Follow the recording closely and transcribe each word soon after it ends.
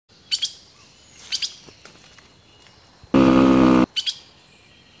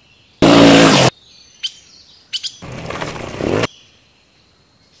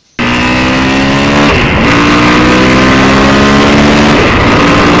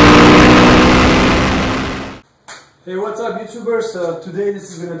Hey, what's up YouTubers? Today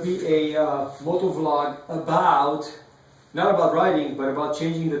this is going to be a moto vlog about, not about riding, but about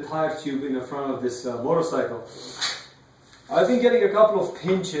changing the tire tube in the front of this motorcycle. I've been getting a couple of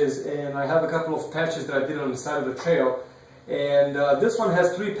pinches and I have a couple of patches that I did on the side of the trail. And this one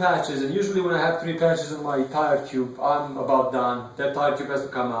has 3 patches, and usually when I have 3 patches on my tire tube, I'm about done. That tire tube has to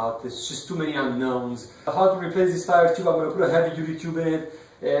come out. There's just too many unknowns. How to replace this tire tube, I'm going to put a heavy duty tube in it.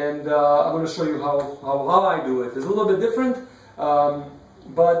 And I'm going to show you how I do it. It's a little bit different,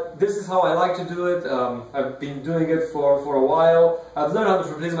 but this is how I like to do it. I've been doing it for a while. I've learned how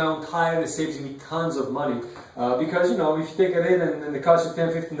to replace my own tire. It saves me tons of money because, you know, if you take it in and it costs you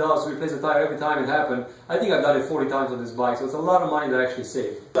 $10–15 to replace the tire every time it happens, I think I've done it 40 times on this bike, so it's a lot of money that I actually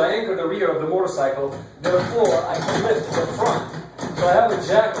save. I anchor the rear of the motorcycle, therefore I can lift the front. So I have a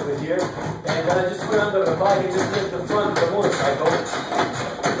jack over here, and then I just put it under the bike and just lift the front of the motorcycle,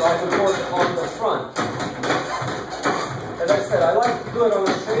 so I can work on the front. As I said, I like to do it on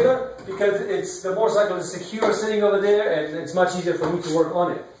a trailer because the motorcycle is secure sitting over there, and it's much easier for me to work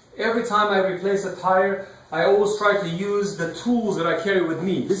on it. Every time I replace a tire, I always try to use the tools that I carry with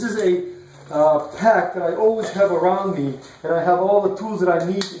me. This is a pack that I always have around me, and I have all the tools that I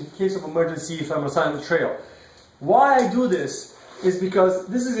need in case of emergency if I'm on the side of the trail. Why I do this is because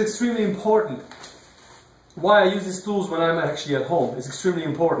this is extremely important. Why I use these tools when I'm actually at home is extremely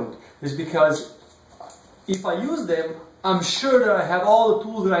important. Is because if I use them, I'm sure that I have all the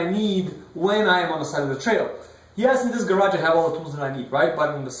tools that I need when I am on the side of the trail. Yes, in this garage I have all the tools that I need, right? But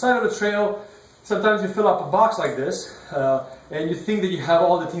on the side of the trail, sometimes you fill up a box like this, and you think that you have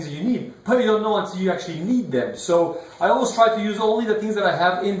all the things that you need, but you don't know until you actually need them. So I always try to use only the things that I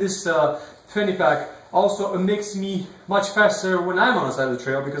have in this fanny pack. Also, it makes me much faster when I'm on the side of the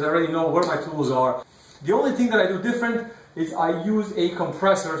trail because I already know where my tools are. The only thing that I do different is I use a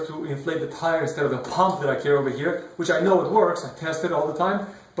compressor to inflate the tire instead of the pump that I carry over here, which I know it works. I test it all the time,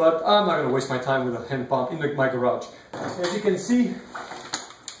 but I'm not going to waste my time with a hand pump in my garage. As you can see,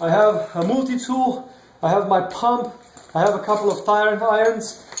 I have a multi-tool, I have my pump, I have a couple of tire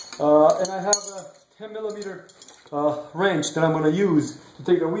irons, and I have a 10mm wrench that I'm going to use to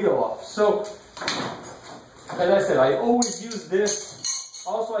take the wheel off. So, as I said, I always use this.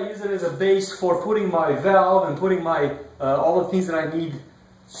 Also, I use it as a base for putting my valve and putting my all the things that I need,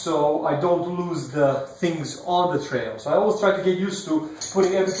 so I don't lose the things on the trail. So I always try to get used to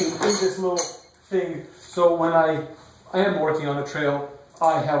putting everything in this little thing, so when I am working on the trail,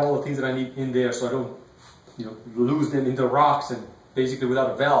 I have all the things that I need in there, so I don't, you know, lose them into rocks, and basically without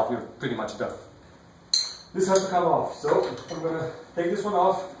a valve, you're pretty much done. This has to come off, so I'm going to take this one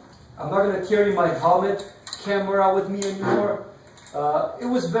off. I'm not going to carry my helmet camera with me anymore. It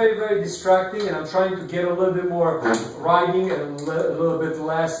was very, very distracting, and I'm trying to get a little bit more riding and a little bit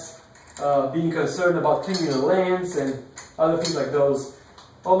less being concerned about cleaning the lens and other things like those.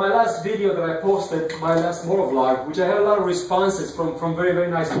 On my last video that I posted, my last motor vlog, which I had a lot of responses from very, very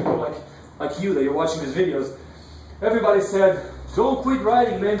nice people like you that you're watching these videos. Everybody said, don't quit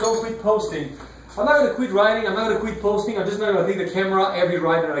riding, man, don't quit posting. I'm not going to quit riding, I'm not going to quit posting, I'm just not going to take the camera every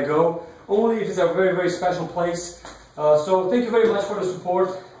ride that I go, only if it's a very, very special place. So thank you very much for the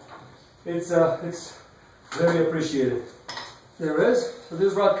support. It's very appreciated. There it is. So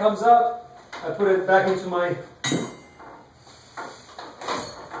this rod comes up, I put it back into my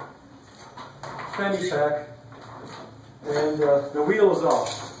fanny pack, and the wheel is off.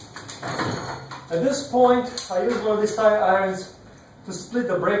 At this point, I use one of these tire irons to split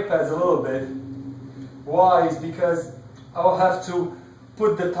the brake pads a little bit. Why? Is because I'll have to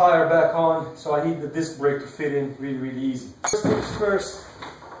put the tire back on, so I need the disc brake to fit in really, really easy. First things first,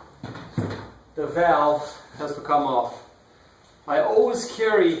 the valve has to come off. I always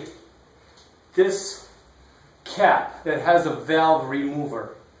carry this cap that has a valve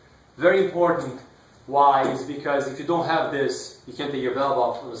remover. Very important. Why? Is because if you don't have this, you can't take your valve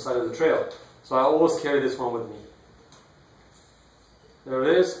off on the side of the trail. So I always carry this one with me. There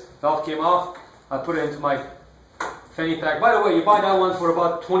it is. Valve came off. I put it into my fanny pack. By the way, you buy that one for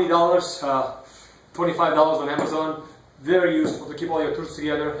about $20, $25 on Amazon. Very useful to keep all your tools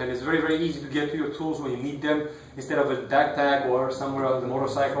together, and it's very, very easy to get to your tools when you need them instead of a backpack or somewhere on the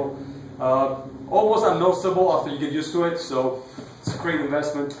motorcycle. Almost unnoticeable after you get used to it, so it's a great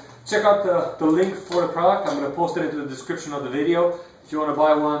investment. Check out the link for the product. I'm going to post it into the description of the video. If you want to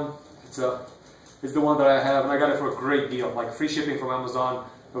buy one, it's the one that I have, and I got it for a great deal, like free shipping from Amazon.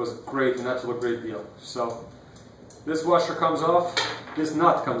 It was great, an absolute great deal. So this washer comes off, this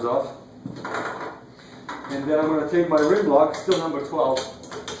nut comes off, and then I'm going to take my rim lock, still number 12.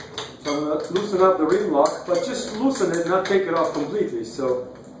 So I'm going to loosen up the rim lock, but just loosen it, not take it off completely.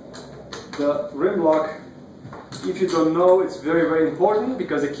 So the rim lock if you don't know, it's very, very important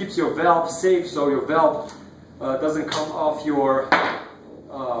because it keeps your valve safe, so your valve doesn't come off your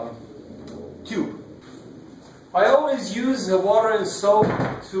tube. I always use water and soap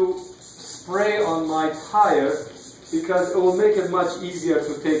to spray on my tire because it will make it much easier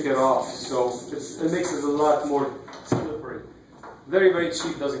to take it off. So it makes it a lot more slippery. Very, very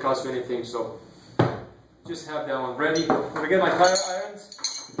cheap, doesn't cost you anything. So just have that one ready. I'm gonna get my tire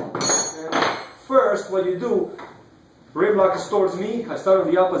irons. And first, what you do, rim lock is towards me. I start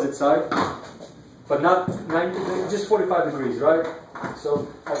on the opposite side, but not 90, just 45 degrees, right? So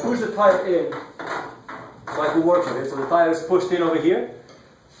I push the tire in. So I can work with it. So the tire is pushed in over here.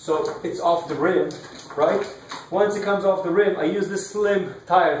 So it's off the rim, right? Once it comes off the rim, I use this slim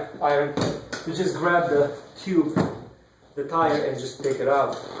tire iron to just grab the tube, the tire, and just take it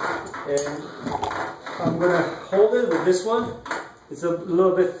out. And I'm gonna hold it with this one. It's a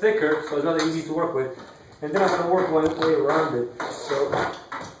little bit thicker, so it's not easy to work with. And then I'm gonna work my way around it. So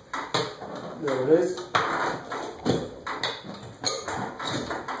there it is.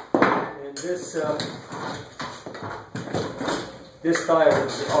 And this tire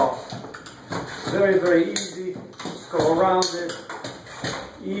is off. Very, very easy. Just go around it.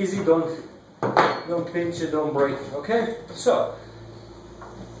 Easy, don't pinch it, don't break it, okay? So,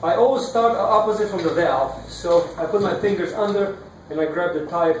 I always start opposite from the valve. So, I put my fingers under and I grab the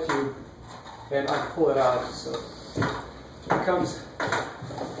tire tube and I pull it out. So, it comes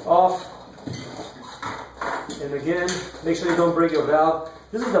off. And again, make sure you don't break your valve.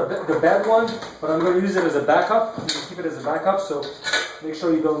 This is the bad one, but I'm going to use it as a backup. You can keep it as a backup, so make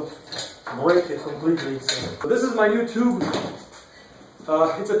sure you don't break it completely. So this is my new tube.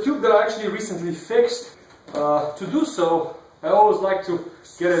 It's a tube that I actually recently fixed. To do so, I always like to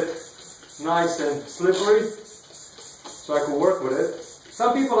get it nice and slippery so I can work with it.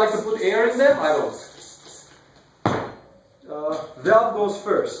 Some people like to put air in them, I don't. Valve goes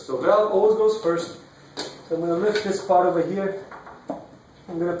first, so valve always goes first. So I'm going to lift this part over here.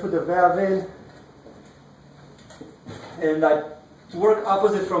 I'm going to put the valve in, and I work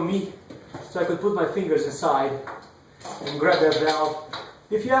opposite from me, so I can put my fingers aside and grab that valve.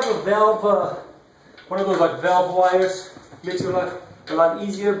 If you have a valve, one of those like valve wires, makes your life a lot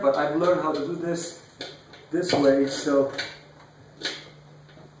easier, but I've learned how to do this way, so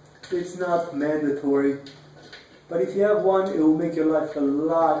it's not mandatory. But if you have one, it will make your life a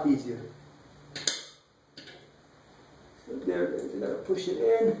lot easier. There, you gotta push it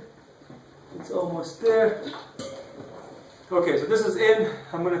in. It's almost there. Okay, so this is in.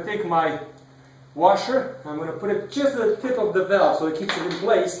 I'm gonna take my washer. I'm gonna put it just at the tip of the valve so it keeps it in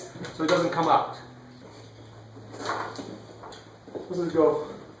place so it doesn't come out. Let's go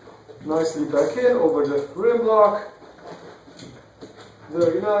nicely back in over the rim lock.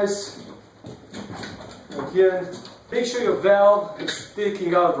 Very nice. Again, make sure your valve is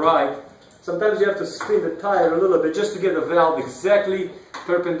sticking out right. Sometimes you have to spin the tire a little bit just to get the valve exactly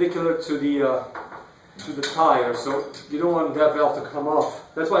perpendicular to the tire. So you don't want that valve to come off.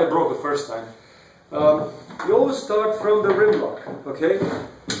 That's why I broke the first time. You always start from the rim lock, okay?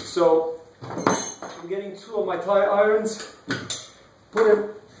 So I'm getting two of my tire irons, put them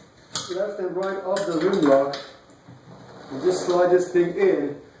left and right off the rim lock, and just slide this thing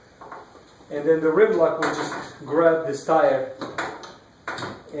in, and then the rim lock will just grab this tire.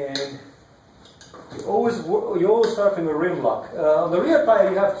 And you always start from the rim lock. On the rear tire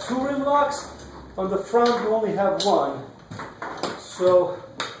you have two rim locks. On the front you only have one. So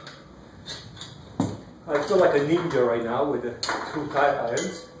I feel like a ninja right now with the two tire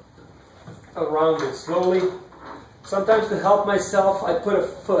irons. Around it slowly. Sometimes to help myself I put a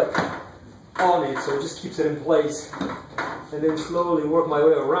foot on it so it just keeps it in place. And then slowly work my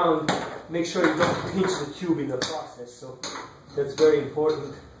way around. Make sure you don't pinch the tube in the process. So that's very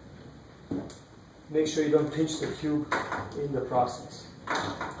important. Make sure you don't pinch the tube in the process.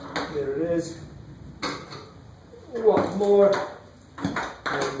 There it is. One more.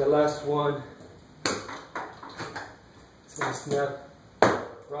 And the last one. It's going to snap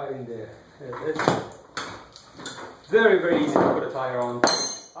right in there. There it is. Very, very easy to put a tire on.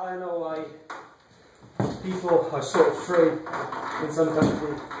 I know why people are so afraid, and sometimes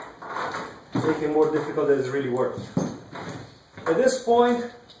they make it more difficult than it's really worth. At this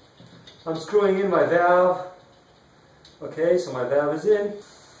point, I'm screwing in my valve. Okay, so my valve is in.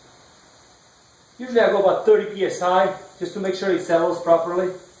 Usually I go about 30 psi just to make sure it settles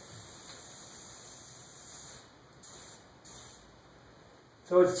properly.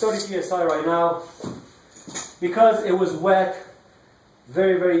 So it's 30 psi right now. Because it was wet,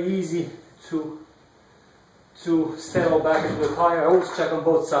 very, very easy to settle back into the tire. I always check on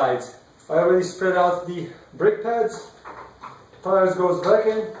both sides. I already spread out the brake pads. Tires goes back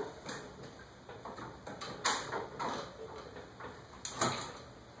in.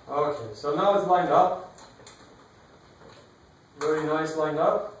 Okay, so now it's lined up. Very nice lined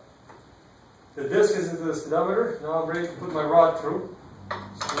up. The disc is into the speedometer. Now I'm ready to put my rod through.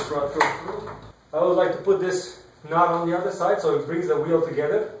 So this rod goes through. I always like to put this knot on the other side so it brings the wheel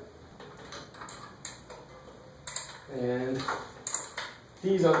together. And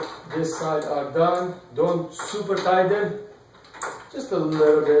these on this side are done. Don't super tight them. Just a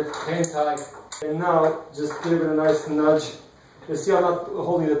little bit, hang tight. And now just give it a nice nudge. You see I'm not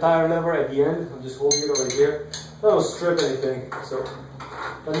holding the tire lever at the end. I'm just holding it over here. I don't strip anything. So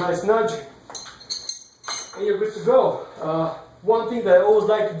a nice nudge. And you're good to go. One thing that I always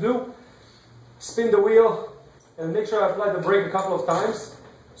like to do, spin the wheel and make sure I apply the brake a couple of times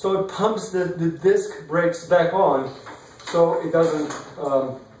so it pumps the disc brakes back on so it doesn't,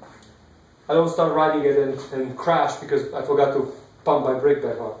 I don't start riding it and crash because I forgot to pump my brake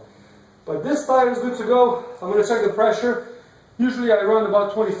back on. But this tire is good to go. I'm going to check the pressure. Usually I run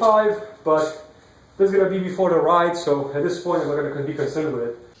about 25, but this is going to be before the ride, so at this point I'm not going to be concerned with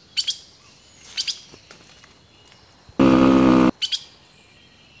it.